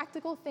most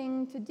practical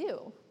thing to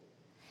do.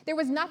 There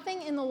was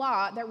nothing in the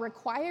law that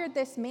required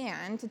this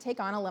man to take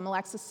on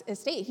Elimelech's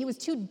estate. He was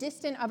too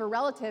distant of a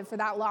relative for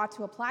that law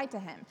to apply to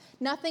him.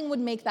 Nothing would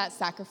make that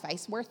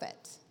sacrifice worth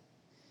it.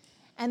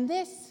 And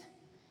this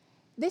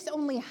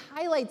only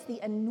highlights the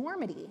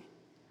enormity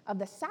of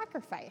the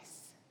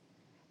sacrifice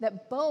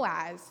that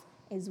Boaz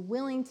is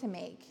willing to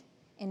make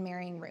in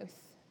marrying Ruth.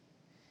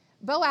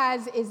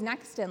 Boaz is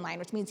next in line,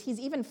 which means he's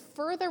even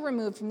further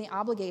removed from the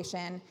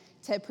obligation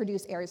to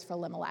produce heirs for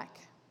Elimelech.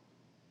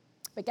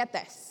 But get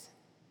this,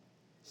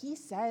 he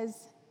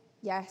says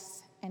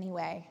yes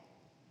anyway.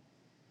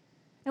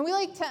 And we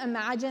like to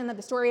imagine that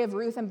the story of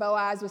Ruth and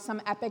Boaz was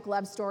some epic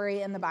love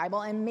story in the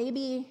Bible, and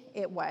maybe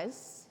it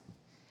was.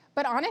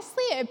 But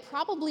honestly, it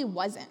probably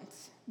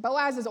wasn't.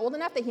 Boaz is old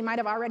enough that he might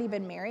have already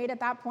been married at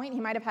that point. He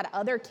might have had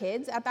other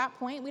kids at that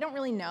point. We don't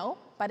really know,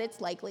 but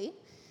it's likely.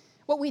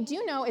 What we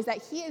do know is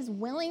that he is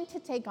willing to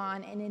take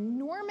on an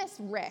enormous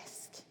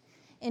risk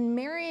in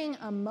marrying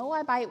a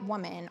Moabite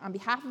woman on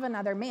behalf of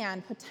another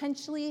man,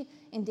 potentially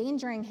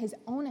endangering his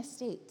own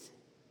estate.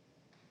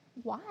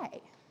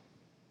 Why?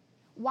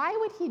 Why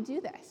would he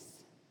do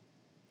this?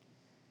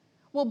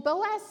 Well,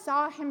 Boaz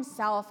saw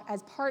himself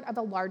as part of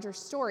a larger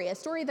story, a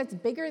story that's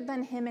bigger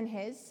than him and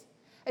his,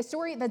 a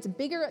story that's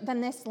bigger than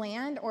this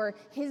land or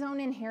his own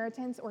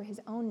inheritance or his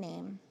own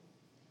name.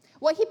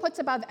 What he puts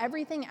above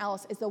everything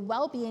else is the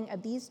well-being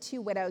of these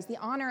two widows, the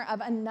honor of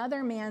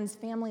another man's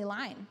family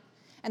line,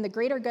 and the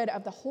greater good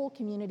of the whole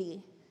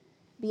community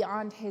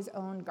beyond his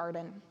own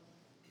garden.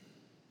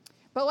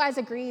 Boaz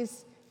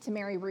agrees to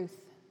marry Ruth,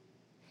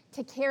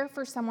 to care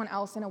for someone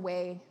else in a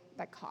way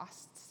that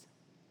costs.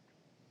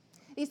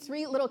 These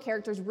three little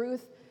characters,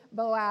 Ruth,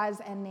 Boaz,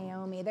 and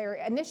Naomi,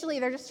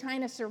 they're just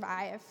trying to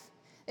survive.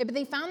 But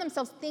they found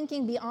themselves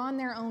thinking beyond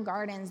their own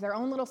gardens, their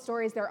own little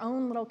stories, their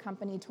own little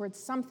company, towards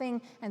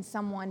something and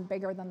someone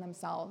bigger than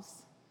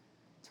themselves,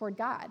 toward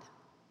God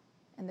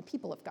and the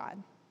people of God.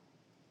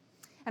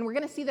 And we're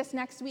going to see this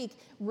next week.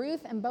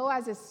 Ruth and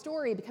Boaz's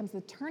story becomes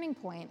the turning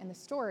point in the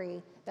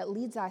story that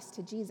leads us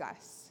to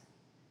Jesus.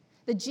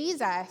 The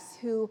Jesus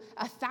who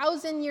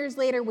 1,000 years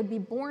later would be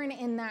born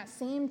in that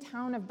same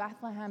town of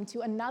Bethlehem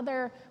to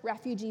another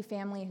refugee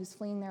family who's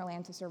fleeing their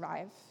land to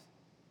survive.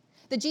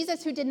 The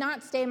Jesus who did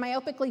not stay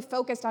myopically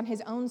focused on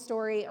his own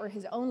story or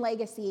his own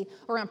legacy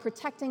or on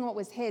protecting what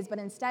was his, but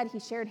instead he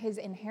shared his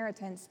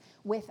inheritance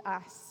with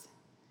us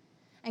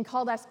and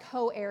called us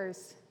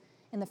co-heirs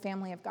in the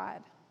family of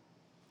God.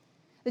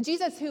 The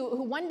Jesus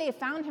who one day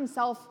found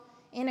himself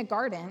in a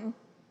garden,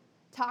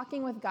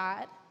 talking with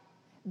God,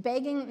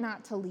 begging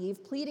not to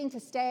leave, pleading to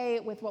stay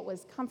with what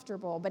was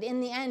comfortable, but in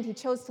the end he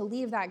chose to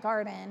leave that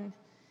garden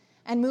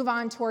and move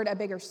on toward a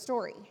bigger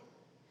story.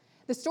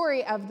 The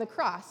story of the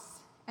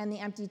cross and the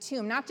empty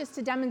tomb, not just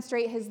to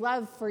demonstrate his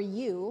love for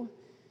you,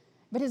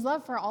 but his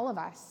love for all of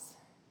us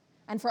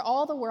and for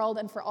all the world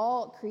and for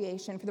all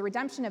creation, for the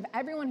redemption of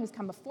everyone who's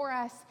come before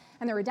us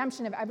and the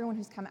redemption of everyone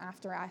who's come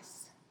after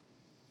us.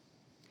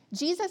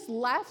 Jesus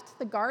left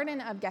the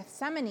Garden of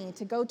Gethsemane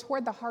to go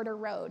toward the harder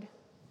road,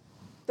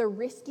 the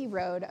risky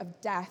road of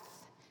death,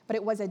 but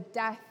it was a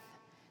death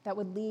that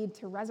would lead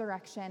to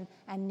resurrection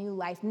and new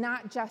life,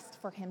 not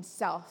just for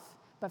himself,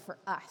 but for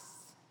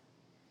us.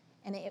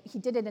 And he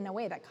did it in a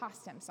way that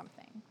cost him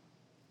something.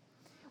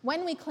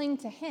 When we cling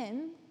to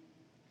him,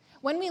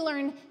 when we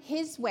learn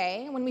his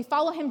way, when we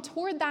follow him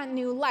toward that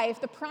new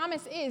life, the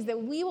promise is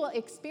that we will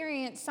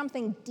experience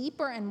something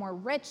deeper and more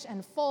rich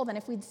and full than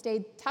if we'd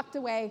stayed tucked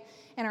away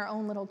in our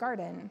own little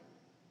garden.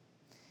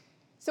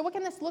 So what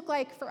can this look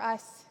like for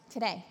us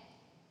today?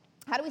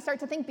 How do we start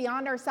to think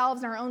beyond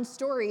ourselves and our own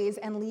stories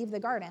and leave the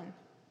garden?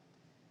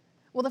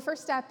 Well, the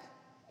first step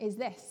is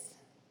this.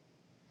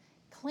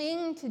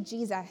 Cling to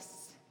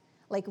Jesus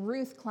like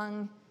Ruth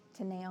clung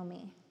to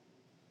Naomi.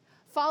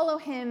 Follow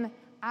him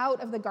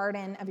out of the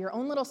garden of your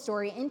own little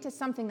story into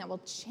something that will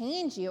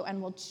change you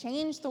and will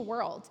change the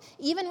world,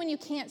 even when you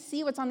can't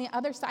see what's on the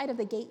other side of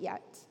the gate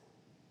yet.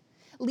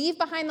 Leave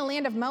behind the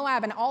land of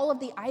Moab and all of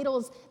the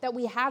idols that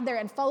we have there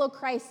and follow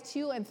Christ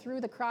to and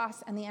through the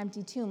cross and the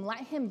empty tomb.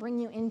 Let him bring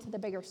you into the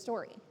bigger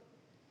story.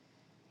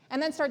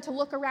 And then start to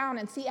look around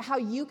and see how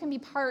you can be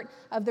part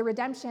of the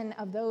redemption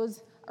of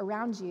those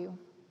around you.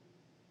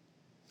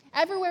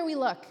 Everywhere we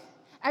look,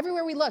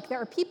 there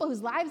are people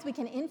whose lives we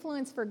can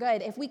influence for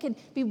good if we could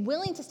be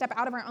willing to step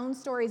out of our own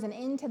stories and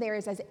into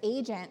theirs as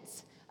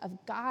agents of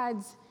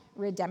God's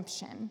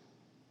redemption.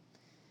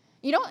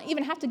 You don't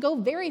even have to go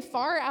very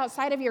far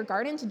outside of your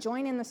garden to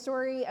join in the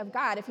story of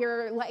God. If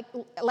you're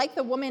like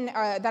the woman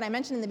that I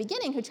mentioned in the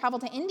beginning who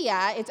traveled to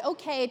India, it's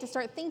okay to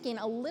start thinking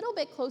a little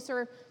bit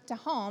closer to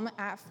home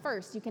at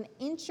first. You can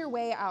inch your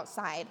way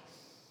outside.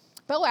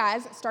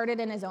 Boaz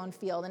started in his own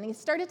field, and he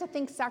started to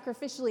think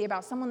sacrificially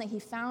about someone that he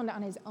found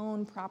on his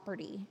own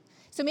property.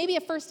 So maybe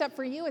a first step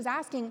for you is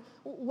asking,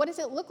 what does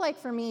it look like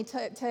for me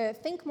to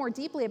think more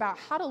deeply about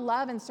how to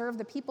love and serve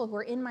the people who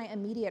are in my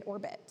immediate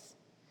orbit?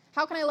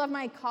 How can I love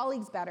my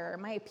colleagues better,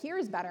 my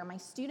peers better, my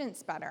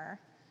students better?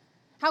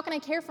 How can I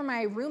care for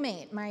my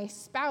roommate, my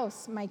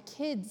spouse, my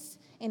kids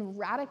in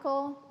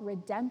radical,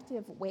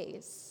 redemptive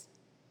ways?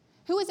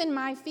 Who is in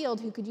my field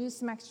who could use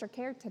some extra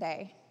care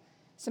today,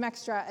 some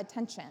extra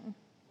attention?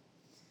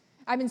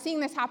 I've been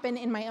seeing this happen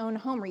in my own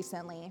home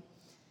recently.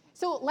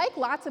 So like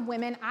lots of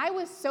women, I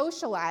was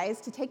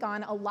socialized to take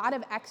on a lot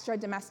of extra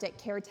domestic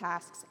care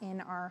tasks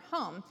in our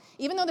home.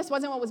 Even though this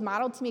wasn't what was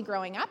modeled to me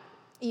growing up,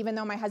 even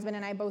though my husband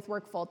and I both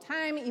work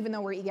full-time, even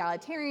though we're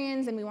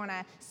egalitarians and we want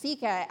to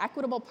seek an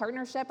equitable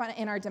partnership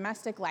in our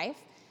domestic life,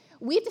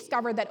 we've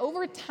discovered that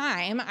over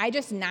time, I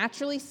just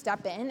naturally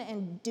step in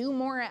and do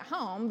more at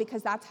home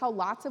because that's how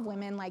lots of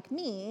women like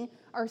me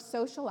are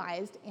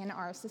socialized in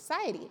our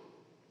society.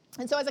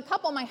 And so as a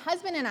couple, my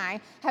husband and I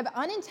have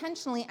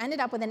unintentionally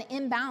ended up with an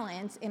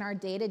imbalance in our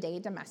day-to-day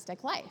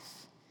domestic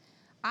life.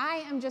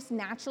 I am just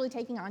naturally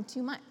taking on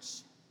too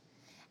much.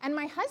 And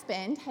my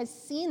husband has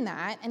seen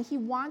that, and he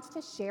wants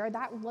to share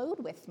that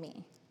load with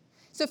me.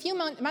 So a few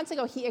months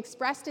ago, he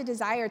expressed a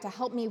desire to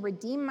help me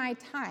redeem my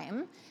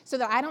time so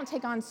that I don't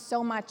take on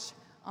so much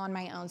on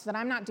my own, so that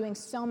I'm not doing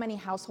so many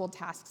household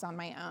tasks on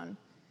my own.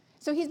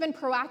 So he's been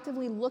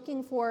proactively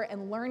looking for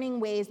and learning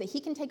ways that he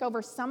can take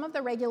over some of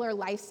the regular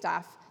life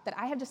stuff that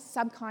I have just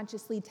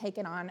subconsciously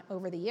taken on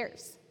over the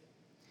years.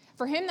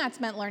 For him, that's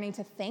meant learning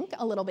to think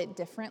a little bit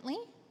differently.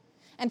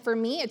 And for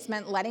me, it's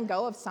meant letting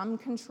go of some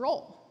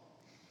control.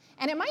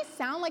 And it might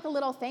sound like a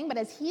little thing, but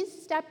as he's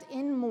stepped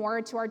in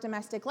more to our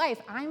domestic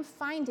life, I'm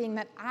finding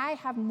that I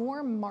have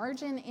more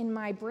margin in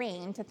my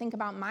brain to think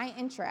about my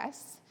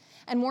interests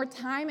and more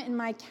time in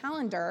my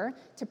calendar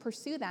to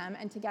pursue them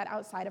and to get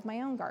outside of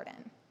my own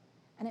garden.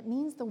 And it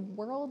means the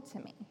world to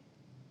me.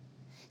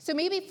 So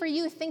maybe for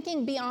you,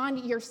 thinking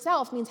beyond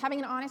yourself means having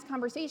an honest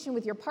conversation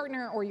with your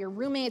partner or your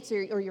roommates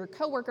or your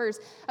coworkers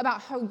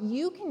about how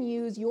you can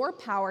use your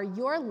power,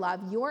 your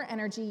love, your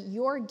energy,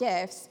 your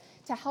gifts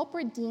to help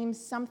redeem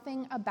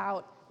something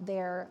about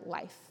their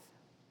life.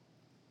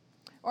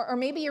 Or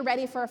maybe you're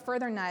ready for a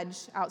further nudge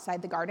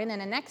outside the garden,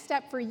 and a next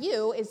step for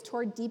you is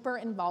toward deeper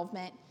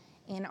involvement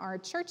in our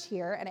church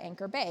here at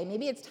Anchor Bay.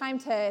 Maybe it's time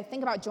to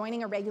think about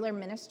joining a regular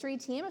ministry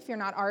team if you're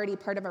not already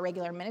part of a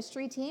regular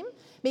ministry team.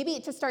 Maybe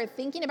to start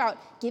thinking about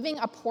giving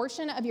a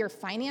portion of your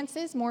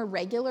finances more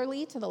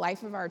regularly to the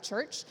life of our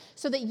church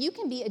so that you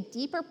can be a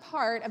deeper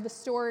part of the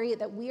story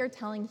that we are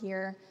telling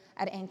here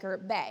at Anchor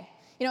Bay.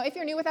 You know, if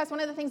you're new with us, one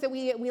of the things that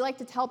we like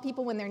to tell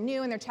people when they're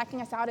new and they're checking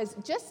us out is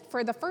just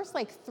for the first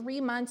 3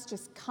 months,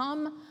 just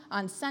come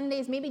on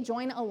Sundays, maybe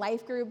join a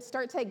life group,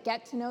 start to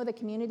get to know the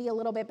community a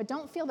little bit, but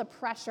don't feel the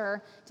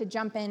pressure to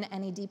jump in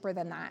any deeper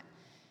than that.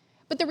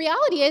 But the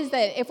reality is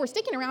that if we're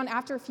sticking around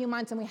after a few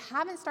months and we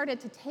haven't started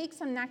to take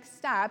some next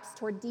steps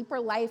toward deeper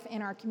life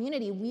in our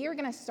community, we are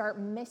going to start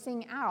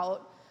missing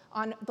out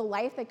on the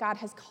life that God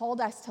has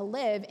called us to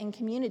live in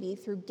community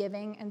through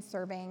giving and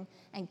serving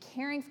and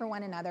caring for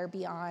one another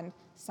beyond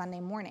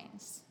Sunday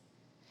mornings.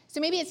 So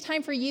maybe it's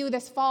time for you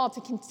this fall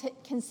to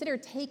consider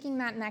taking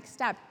that next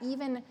step,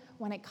 even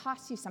when it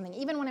costs you something,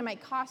 even when it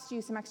might cost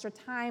you some extra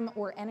time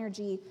or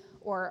energy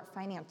or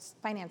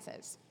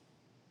finances.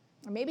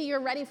 Or maybe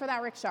you're ready for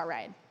that rickshaw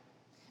ride.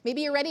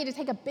 Maybe you're ready to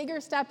take a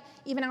bigger step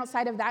even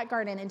outside of that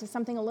garden into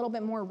something a little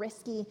bit more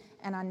risky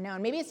and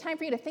unknown. Maybe it's time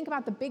for you to think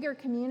about the bigger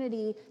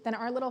community than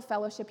our little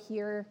fellowship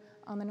here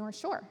on the North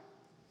Shore.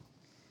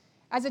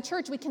 As a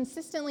church, we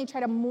consistently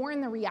try to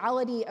mourn the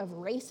reality of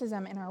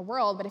racism in our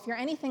world, but if you're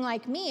anything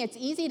like me, it's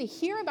easy to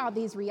hear about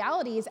these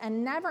realities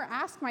and never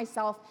ask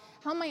myself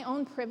how my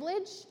own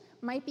privilege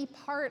might be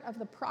part of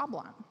the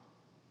problem.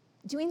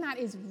 Doing that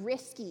is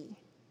risky.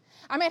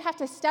 I might have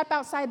to step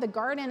outside the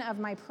garden of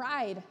my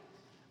pride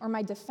or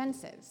my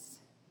defenses.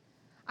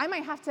 I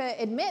might have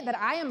to admit that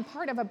I am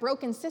part of a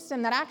broken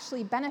system that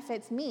actually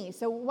benefits me.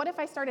 So what if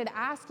I started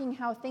asking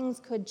how things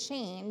could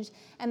change,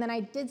 and then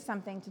I did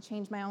something to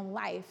change my own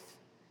life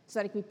so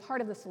that I could be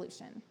part of the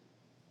solution?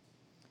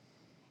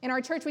 In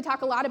our church, we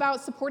talk a lot about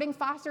supporting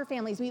foster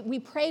families. We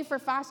pray for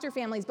foster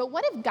families, but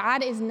what if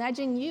God is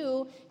nudging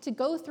you to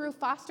go through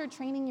foster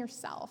training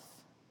yourself?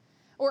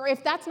 Or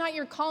if that's not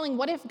your calling,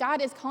 what if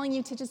God is calling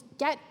you to just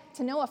get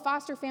to know a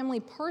foster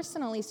family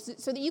personally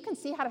so that you can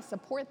see how to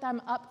support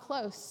them up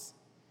close?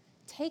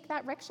 Take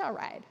that rickshaw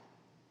ride.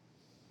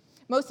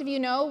 Most of you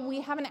know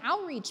we have an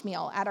outreach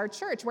meal at our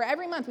church where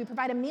every month we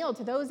provide a meal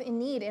to those in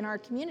need in our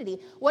community.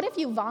 What if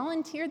you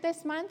volunteered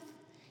this month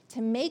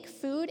to make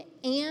food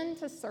and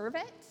to serve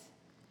it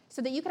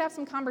so that you could have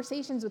some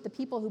conversations with the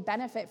people who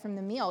benefit from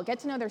the meal, get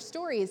to know their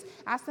stories,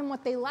 ask them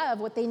what they love,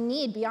 what they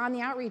need beyond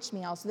the outreach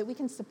meal so that we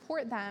can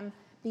support them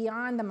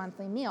beyond the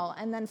monthly meal,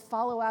 and then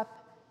follow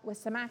up with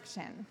some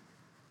action.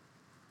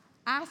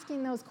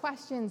 Asking those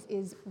questions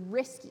is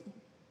risky,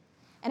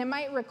 and it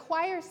might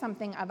require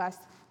something of us,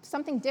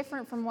 something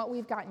different from what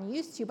we've gotten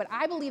used to, but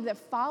I believe that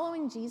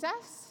following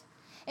Jesus,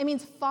 it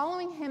means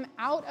following him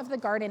out of the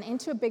garden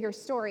into a bigger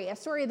story, a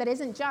story that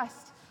isn't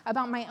just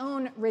about my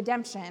own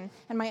redemption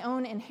and my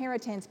own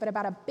inheritance, but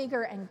about a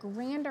bigger and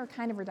grander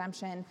kind of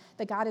redemption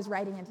that God is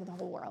writing into the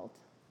whole world.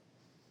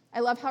 I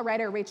love how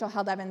writer Rachel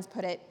Held Evans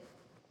put it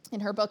in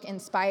her book,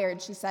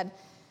 Inspired. She said,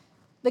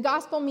 "The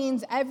gospel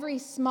means every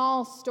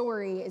small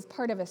story is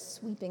part of a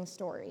sweeping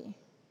story.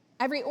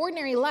 Every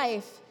ordinary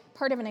life,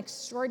 part of an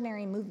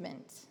extraordinary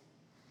movement.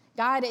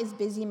 God is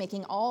busy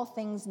making all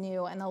things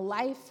new, and the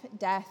life,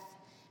 death,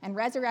 and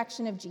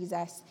resurrection of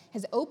Jesus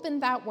has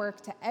opened that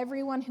work to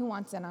everyone who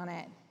wants in on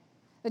it.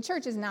 The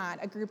church is not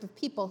a group of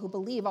people who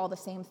believe all the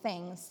same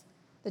things.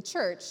 The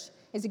church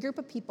is a group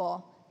of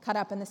people caught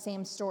up in the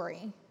same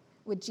story,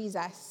 with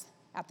Jesus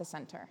at the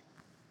center."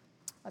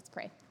 Let's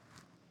pray.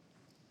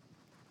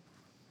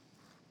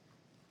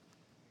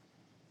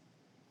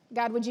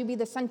 God, would you be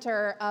the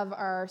center of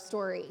our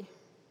story?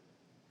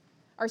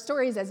 Our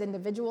stories as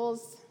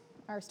individuals,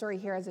 our story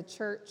here as a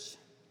church,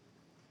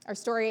 our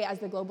story as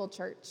the global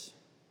church.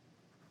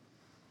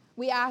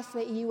 We ask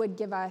that you would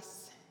give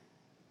us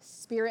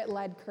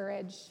Spirit-led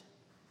courage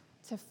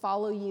to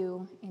follow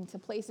you into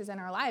places in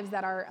our lives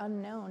that are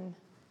unknown,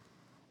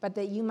 but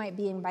that you might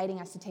be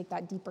inviting us to take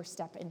that deeper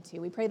step into.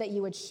 We pray that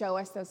you would show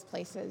us those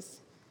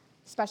places,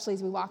 especially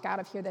as we walk out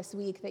of here this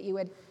week, that you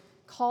would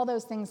call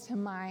those things to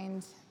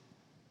mind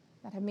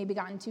that have maybe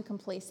gotten too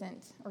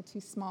complacent or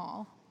too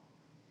small,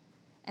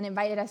 and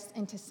invited us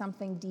into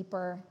something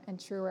deeper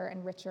and truer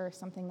and richer,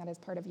 something that is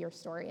part of your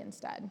story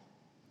instead.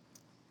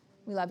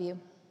 We love you.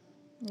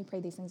 We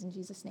pray these things in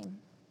Jesus' name.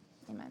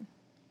 Amen.